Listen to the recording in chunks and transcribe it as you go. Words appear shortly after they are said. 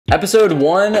Episode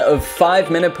 1 of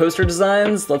 5-minute poster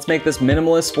designs. Let's make this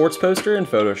minimalist sports poster in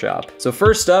Photoshop. So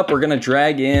first up, we're gonna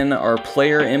drag in our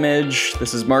player image.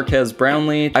 This is Marques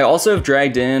Brownlee. I also have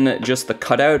dragged in just the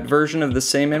cutout version of the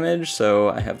same image. So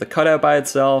I have the cutout by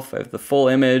itself, I have the full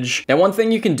image. Now one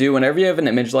thing you can do whenever you have an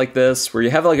image like this, where you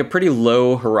have like a pretty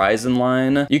low horizon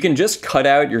line, you can just cut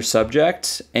out your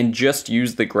subject and just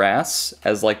use the grass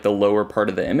as like the lower part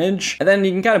of the image. And then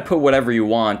you can kind of put whatever you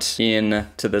want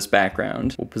into this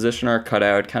background. We'll position our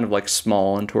cutout kind of like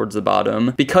small and towards the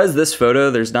bottom. Because this photo,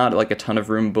 there's not like a ton of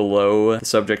room below the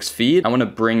subject's feet, I want to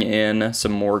bring in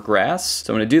some more grass.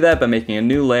 So I'm going to do that by making a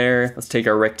new layer. Let's take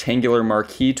our rectangular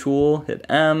marquee tool, hit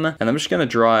M, and I'm just going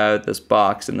to draw out this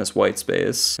box in this white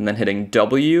space, and then hitting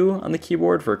W on the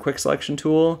keyboard for a quick selection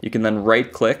tool. You can then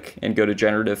right click and go to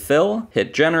generative fill,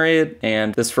 hit generate,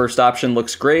 and this first option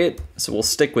looks great. So we'll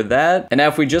stick with that. And now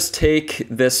if we just take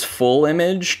this full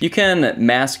image, you can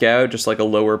mask out just like a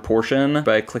lower portion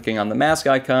by clicking on the mask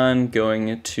icon,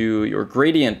 going to your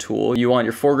gradient tool. You want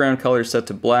your foreground color set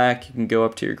to black. You can go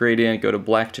up to your gradient, go to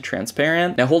black to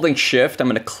transparent. Now holding shift, I'm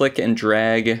gonna click and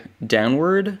drag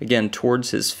downward, again,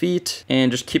 towards his feet, and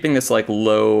just keeping this like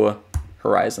low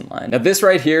horizon line. Now this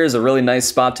right here is a really nice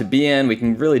spot to be in. We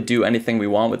can really do anything we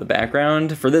want with the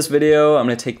background. For this video, I'm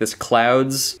gonna take this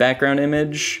clouds background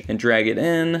image and drag it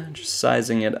in, just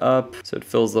sizing it up so it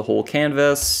fills the whole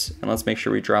canvas. And let's make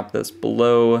sure we drop this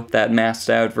below that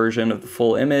masked out version of the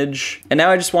full image. And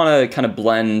now I just wanna kind of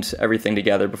blend everything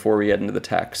together before we get into the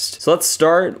text. So let's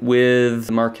start with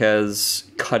Marques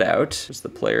cutout, just the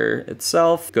player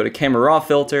itself. Go to camera raw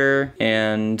filter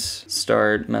and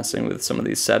start messing with some of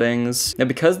these settings. Now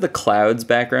because the clouds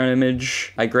background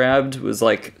image I grabbed was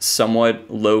like somewhat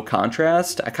low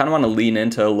contrast, I kind of want to lean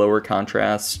into a lower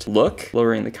contrast look.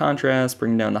 Lowering the contrast,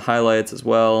 bringing down the highlights as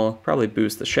well. Probably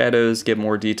boost the shadows, get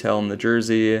more detail in the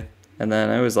jersey. And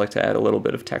then I always like to add a little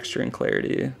bit of texture and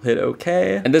clarity. Hit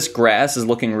OK. And this grass is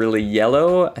looking really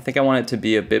yellow. I think I want it to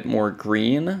be a bit more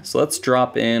green. So let's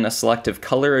drop in a selective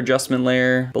color adjustment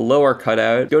layer below our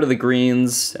cutout. Go to the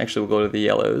greens. Actually, we'll go to the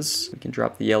yellows. We can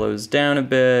drop the yellows down a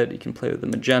bit. You can play with the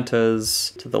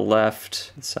magentas to the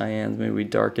left. The cyans, maybe we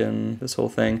darken this whole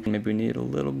thing. Maybe we need a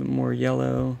little bit more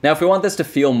yellow. Now, if we want this to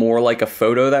feel more like a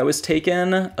photo that was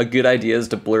taken, a good idea is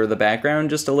to blur the background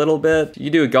just a little bit.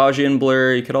 You do a Gaussian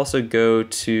blur. You could also go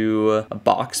to a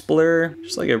box blur,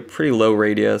 just like a pretty low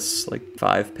radius, like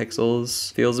 5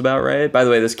 pixels. Feels about right. By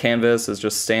the way, this canvas is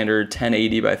just standard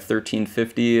 1080 by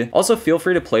 1350. Also, feel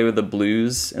free to play with the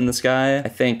blues in the sky. I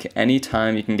think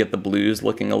anytime you can get the blues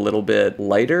looking a little bit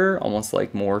lighter, almost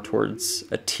like more towards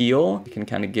a teal, you can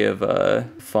kind of give a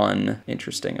fun,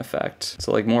 interesting effect.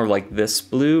 So like more like this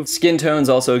blue. Skin tone's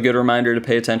also a good reminder to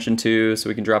pay attention to, so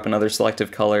we can drop another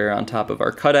selective color on top of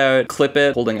our cutout, clip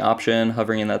it, holding option,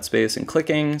 hovering in that space and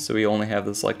clicking, so we only have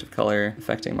the selective color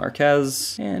affecting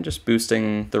Marques, and just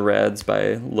boosting the reds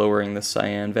by lowering the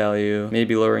cyan value,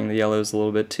 maybe lowering the yellows a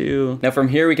little bit too. Now from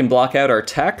here we can block out our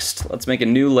text. Let's make a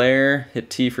new layer, hit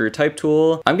T for your type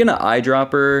tool. I'm gonna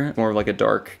eyedropper more of like a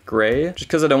dark gray, just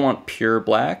because I don't want pure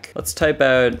black. Let's type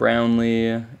out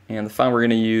Brownlee, and the font we're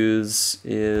gonna use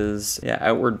is,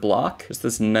 Outward Block. Just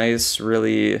this nice,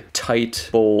 really tight,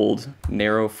 bold,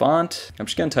 narrow font. I'm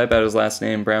just gonna type out his last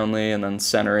name, Brownlee, and then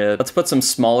center it. Let's put some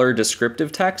smaller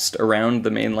descriptive text around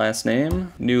the main last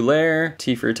name. New layer,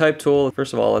 T for your type tool.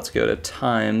 First of all, let's go to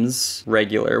times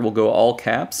regular. We'll go all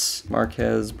caps.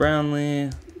 Marques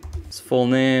Brownlee. His full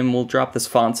name. We'll drop this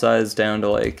font size down to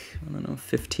like, I don't know,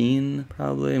 15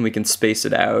 probably, and we can space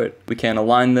it out. We can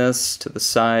align this to the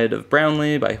side of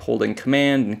Brownlee by holding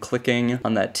Command and clicking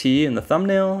on that T in the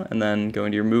thumbnail, and then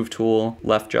going to your Move tool,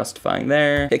 left justifying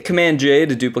there. Hit Command J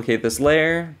to duplicate this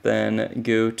layer, then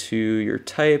go to your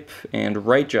type and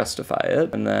right justify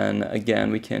it, and then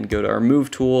again we can go to our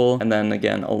Move tool, and then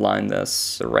again align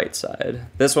this to the right side.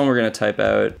 This one we're going to type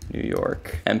out New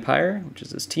York Empire, which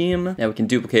is his team. Now we can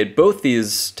duplicate both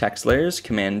these text layers,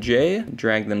 Command J,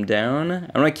 drag them down.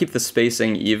 I want to keep the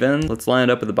spacing even. Let's line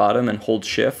it up at the bottom and hold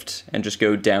shift and just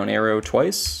go down arrow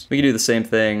twice. We can do the same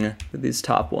thing with these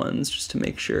top ones just to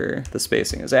make sure the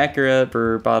spacing is accurate.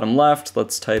 For bottom left,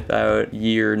 let's type out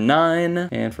year 9,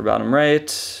 and for bottom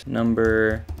right,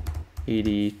 number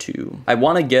 82. I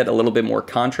want to get a little bit more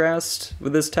contrast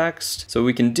with this text. So what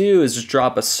we can do is just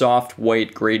drop a soft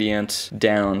white gradient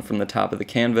down from the top of the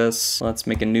canvas. Let's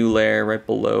make a new layer right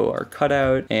below our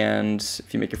cutout. And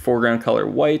if you make your foreground color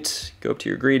white, go up to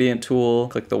your gradient tool,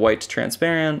 click the white to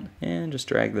transparent, and just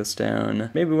drag this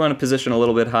down. Maybe we want to position a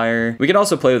little bit higher. We can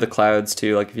also play with the clouds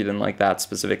too, like if you didn't like that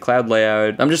specific cloud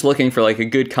layout. I'm just looking for like a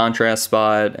good contrast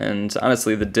spot, and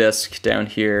honestly the disc down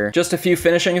here. Just a few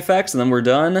finishing effects and then we're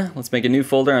done. Let's Let's make a new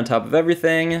folder on top of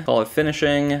everything, call it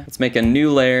finishing. Let's make a new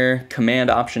layer,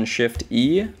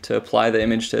 Command-Option-Shift-E to apply the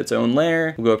image to its own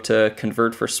layer. We'll go up to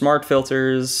convert for smart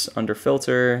filters, under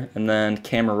filter, and then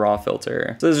camera raw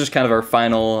filter. So this is just kind of our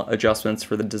final adjustments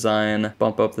for the design.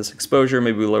 Bump up this exposure,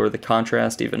 maybe we lower the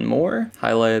contrast even more.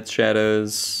 Highlights,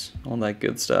 shadows, all that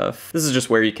good stuff. This is just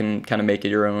where you can kind of make it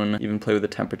your own, even play with the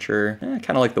temperature. Kind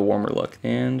of like the warmer look.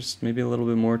 And just maybe a little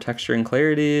bit more texture and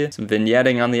clarity, some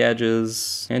vignetting on the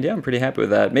edges. And yeah, I'm pretty happy with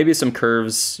that. Maybe some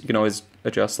curves, you can always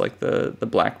adjust like the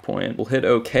black point. We'll hit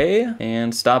OK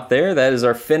and stop there. That is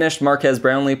our finished Marques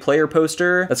Brownlee player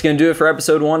poster. That's gonna do it for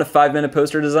episode 1 of 5-minute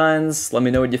poster designs. Let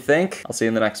me know what you think. I'll see you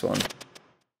in the next one.